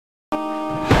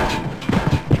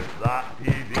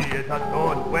It's a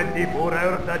gone 24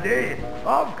 hours a day.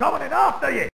 I'm coming in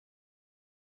after you.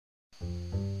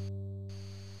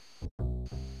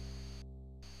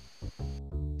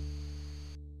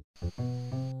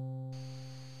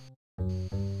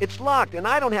 It's locked and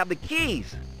I don't have the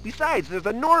keys. Besides, there's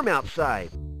a Norm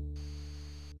outside.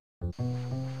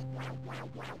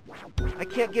 I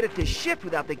can't get it to shift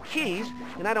without the keys,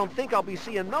 and I don't think I'll be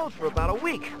seeing those for about a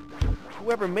week.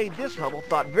 Whoever made this hovel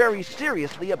thought very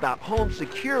seriously about home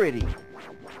security.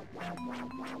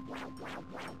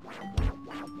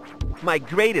 My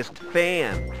greatest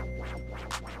fan.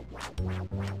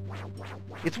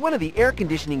 It's one of the air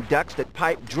conditioning ducts that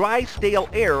pipe dry, stale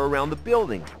air around the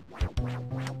building.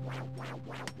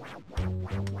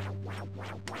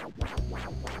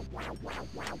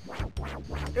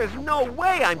 There's no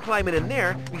way I'm climbing in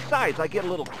there. Besides, I get a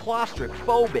little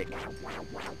claustrophobic.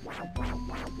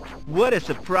 What a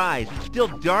surprise. It's still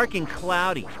dark and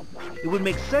cloudy. It would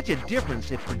make such a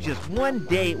difference if for just one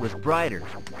day it was brighter.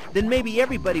 Then maybe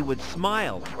everybody would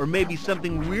smile, or maybe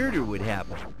something weirder would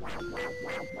happen.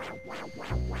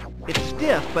 It's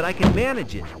stiff, but I can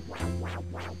manage it.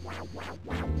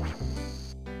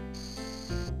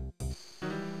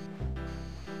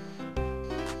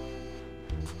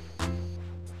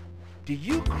 Do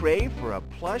you crave for a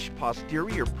plush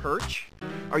posterior perch?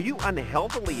 Are you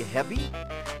unhealthily heavy?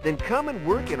 Then come and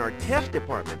work in our test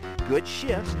department. Good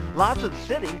shifts, lots of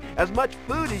sitting, as much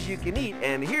food as you can eat,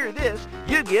 and hear this,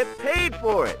 you get paid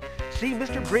for it. See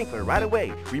Mr. Brinkler right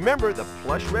away. Remember the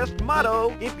Plush Rest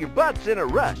motto, if your butt's in a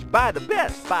rush, buy the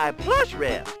best, buy Plush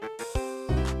Rest.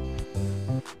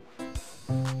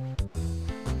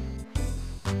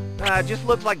 Just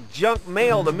looks like junk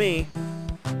mail to me.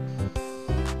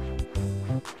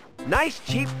 Nice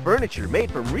cheap furniture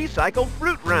made from recycled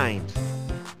fruit rinds.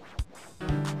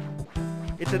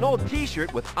 It's an old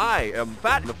t-shirt with I am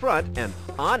fat in the front and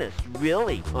honest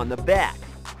really on the back.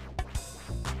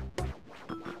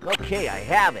 Okay, I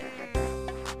have it.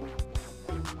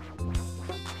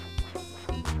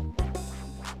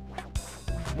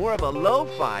 More of a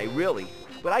lo-fi really,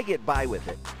 but I get by with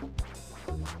it.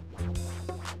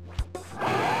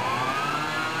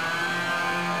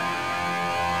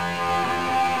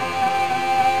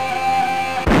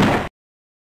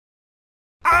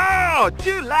 Oh,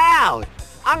 too loud!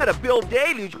 I'm gonna build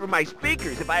Deluge for my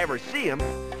speakers if I ever see them.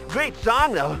 Great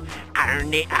song though.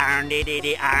 Arnie, Arnie,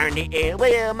 diddy, Arnie,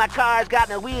 well, my car's got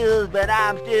no wheels, but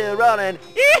I'm still running.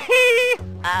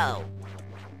 Oh.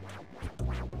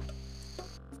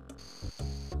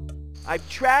 I've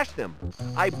trashed them.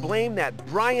 I blame that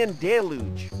Brian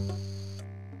Deluge.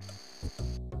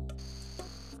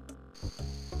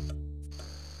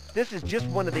 This is just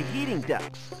one of the heating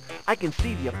ducts. I can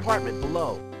see the apartment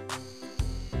below.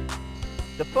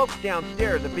 The folks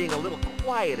downstairs are being a little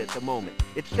quiet at the moment.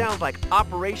 It sounds like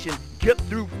Operation Get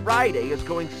Through Friday is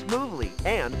going smoothly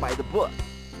and by the book.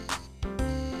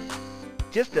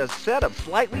 Just a set of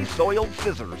slightly soiled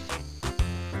scissors.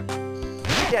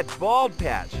 That bald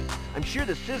patch. I'm sure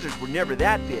the scissors were never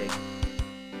that big.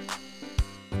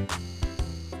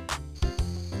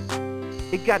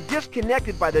 It got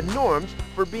disconnected by the norms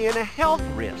for being a health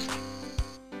risk.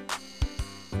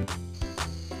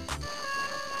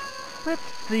 Let's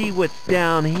see what's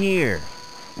down here.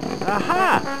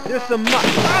 Aha! There's some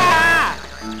ah!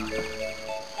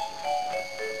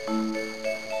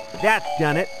 That's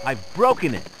done it. I've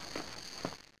broken it.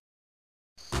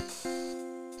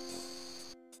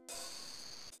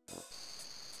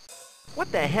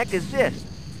 What the heck is this?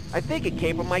 I think it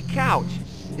came from my couch.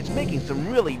 It's making some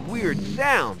really weird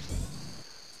sounds.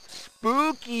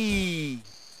 Spooky!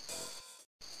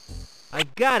 I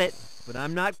got it, but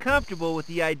I'm not comfortable with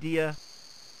the idea.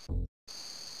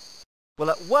 Well,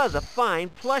 it was a fine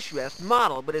Plush Rest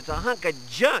model, but it's a hunk of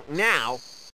junk now.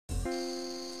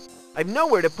 I've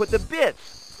nowhere to put the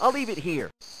bits. I'll leave it here.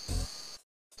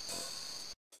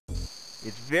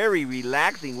 It's very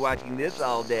relaxing watching this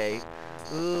all day.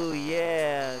 Ooh,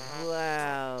 yeah,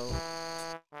 wow.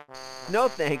 No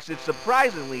thanks, it's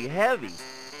surprisingly heavy.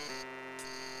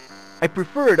 I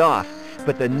prefer it off,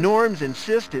 but the norms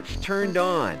insist it's turned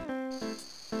on.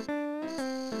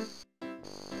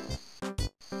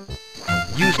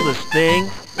 Useless thing.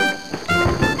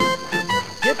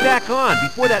 Get back on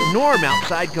before that norm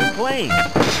outside complains.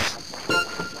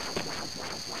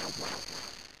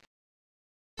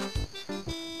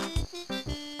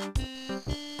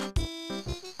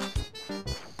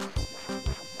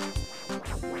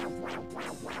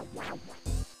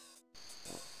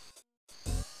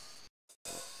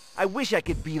 I wish I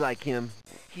could be like him.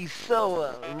 He's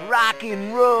so rock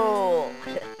and roll.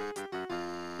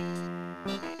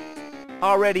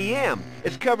 Already am.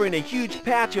 It's covering a huge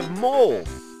patch of mold.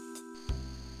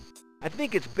 I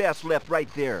think it's best left right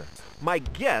there. My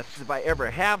guests, if I ever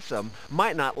have some,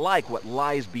 might not like what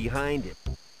lies behind it.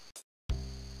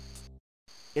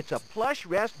 It's a plush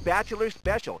rest bachelor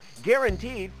special,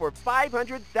 guaranteed for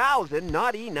 500,000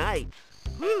 naughty nights.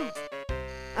 Whew.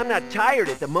 I'm not tired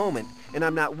at the moment, and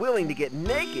I'm not willing to get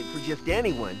naked for just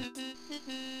anyone.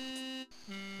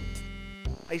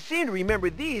 I seem to remember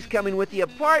these coming with the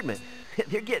apartment.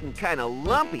 They're getting kind of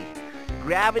lumpy.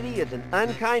 Gravity is an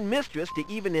unkind mistress to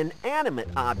even inanimate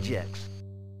objects.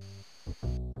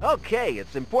 Okay,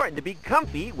 it's important to be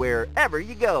comfy wherever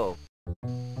you go.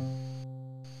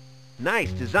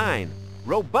 Nice design.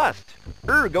 Robust.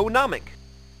 Ergonomic.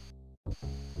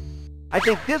 I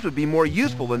think this would be more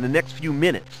useful in the next few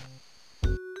minutes.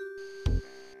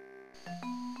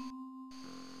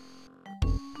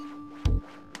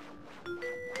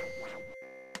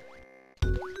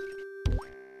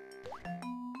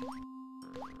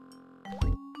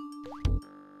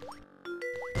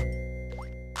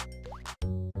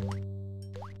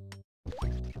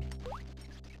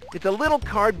 It's a little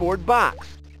cardboard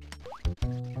box.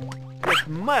 This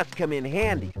must come in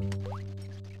handy.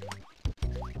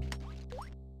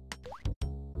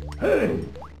 Hey,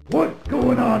 what's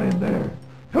going on in there?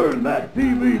 Turn that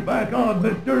TV back on,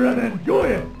 mister, and enjoy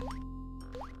it!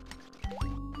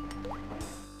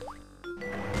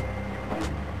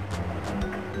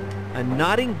 A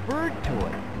nodding bird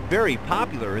toy, very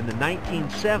popular in the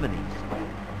 1970s.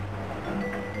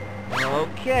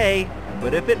 Okay,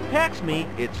 but if it pecks me,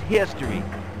 it's history.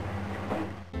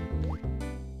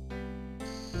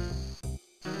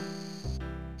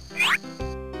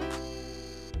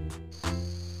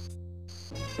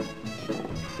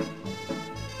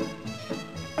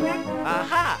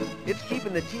 Aha! It's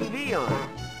keeping the TV on.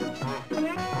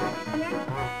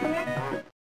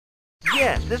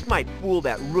 Yes, this might fool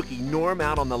that rookie Norm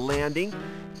out on the landing.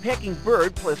 Pecking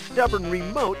bird plus stubborn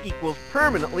remote equals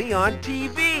permanently on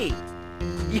TV.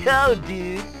 Yo,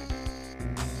 dude.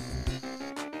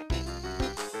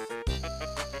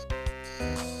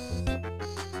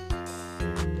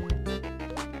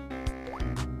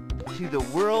 To the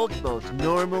world's most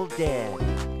normal dad.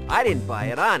 I didn't buy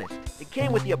it, honest. It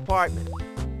came with the apartment.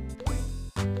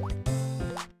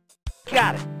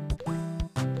 Got it.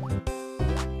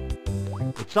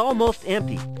 It's almost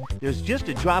empty. There's just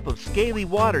a drop of scaly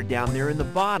water down there in the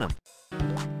bottom.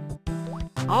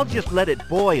 I'll just let it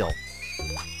boil.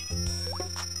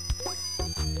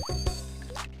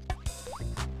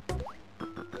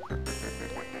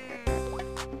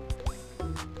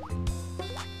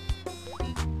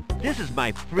 This is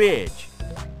my fridge.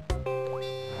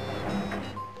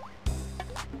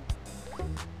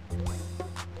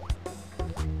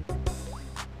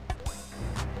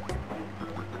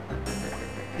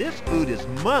 This food is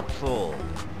months old.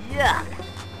 Yuck!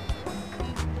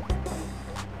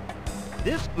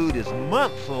 This food is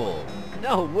months old.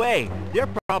 No way! They're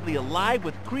probably alive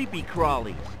with creepy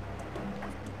crawlies.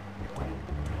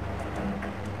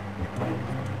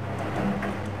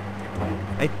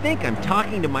 I think I'm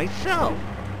talking to myself.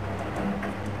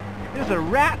 There's a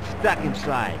rat stuck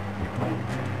inside.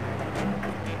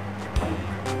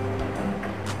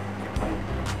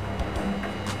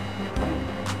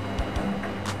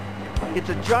 It's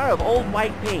a jar of old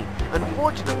white paint.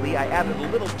 Unfortunately, I added a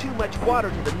little too much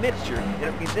water to the mixture, and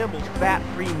it resembles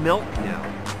fat-free milk now.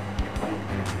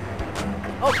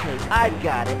 Okay, I've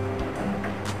got it.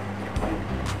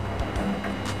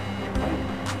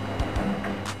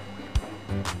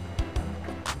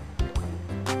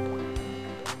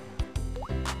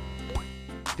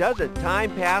 Doesn't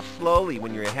time pass slowly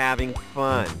when you're having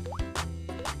fun?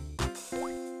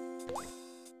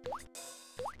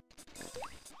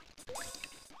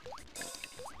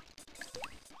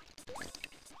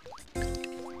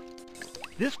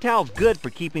 This towel's good for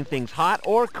keeping things hot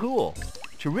or cool.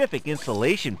 Terrific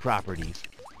insulation properties.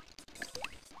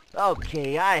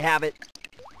 Okay, I have it.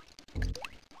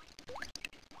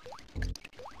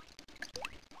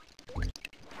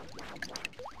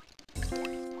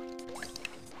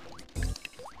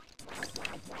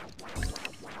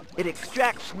 It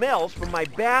extracts smells from my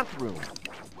bathroom.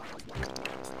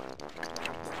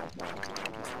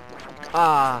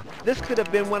 Ah, this could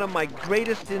have been one of my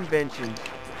greatest inventions.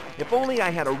 If only I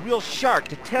had a real shark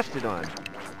to test it on.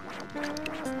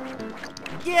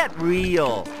 Get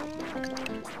real!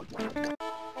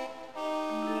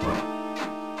 I'll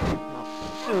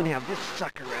soon have this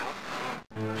sucker out.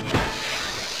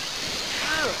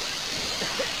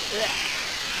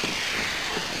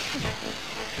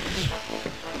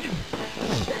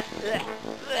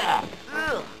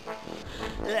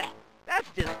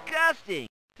 That's disgusting!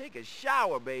 Take a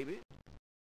shower, baby.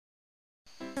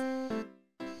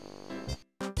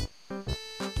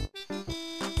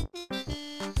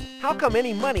 How come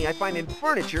any money I find in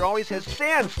furniture always has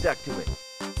sand stuck to it?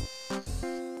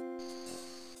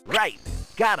 Right,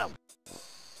 got him.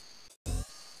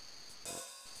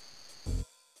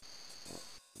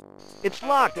 It's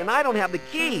locked and I don't have the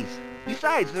keys.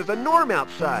 Besides, there's a Norm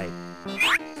outside.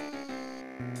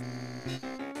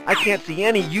 I can't see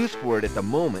any use for it at the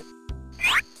moment.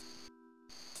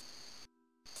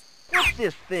 What's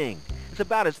this thing? It's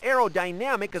about as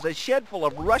aerodynamic as a shed full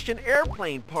of Russian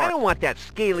airplane parts. I don't want that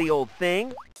scaly old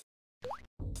thing.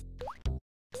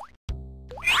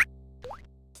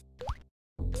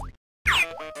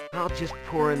 I'll just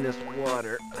pour in this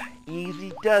water.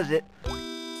 Easy does it.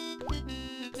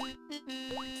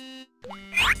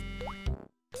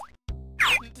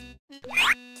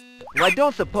 Well, I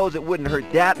don't suppose it wouldn't hurt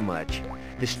that much.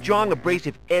 The strong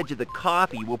abrasive edge of the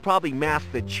coffee will probably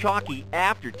mask the chalky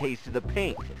aftertaste of the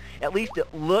paint. At least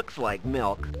it looks like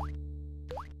milk.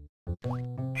 I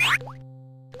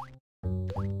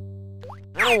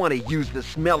don't want to use the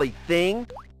smelly thing.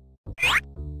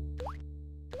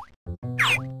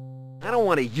 I don't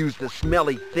want to use the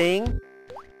smelly thing.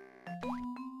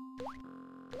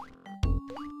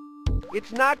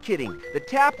 It's not kidding. The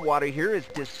tap water here is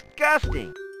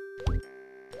disgusting.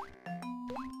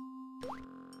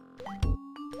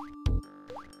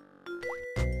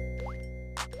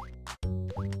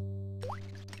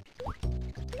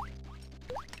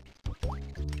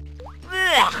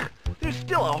 Ugh! There's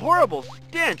still a horrible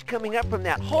stench coming up from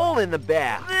that hole in the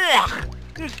bath. Ugh!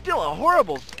 There's still a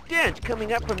horrible stench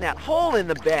coming up from that hole in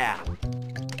the bath.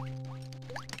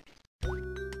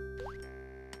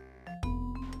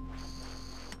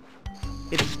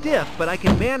 It's stiff, but I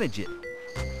can manage it.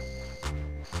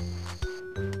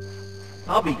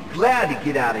 I'll be glad to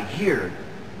get out of here.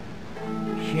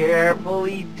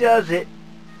 Carefully does it.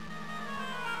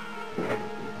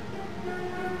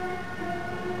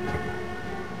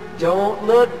 Don't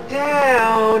look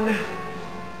down.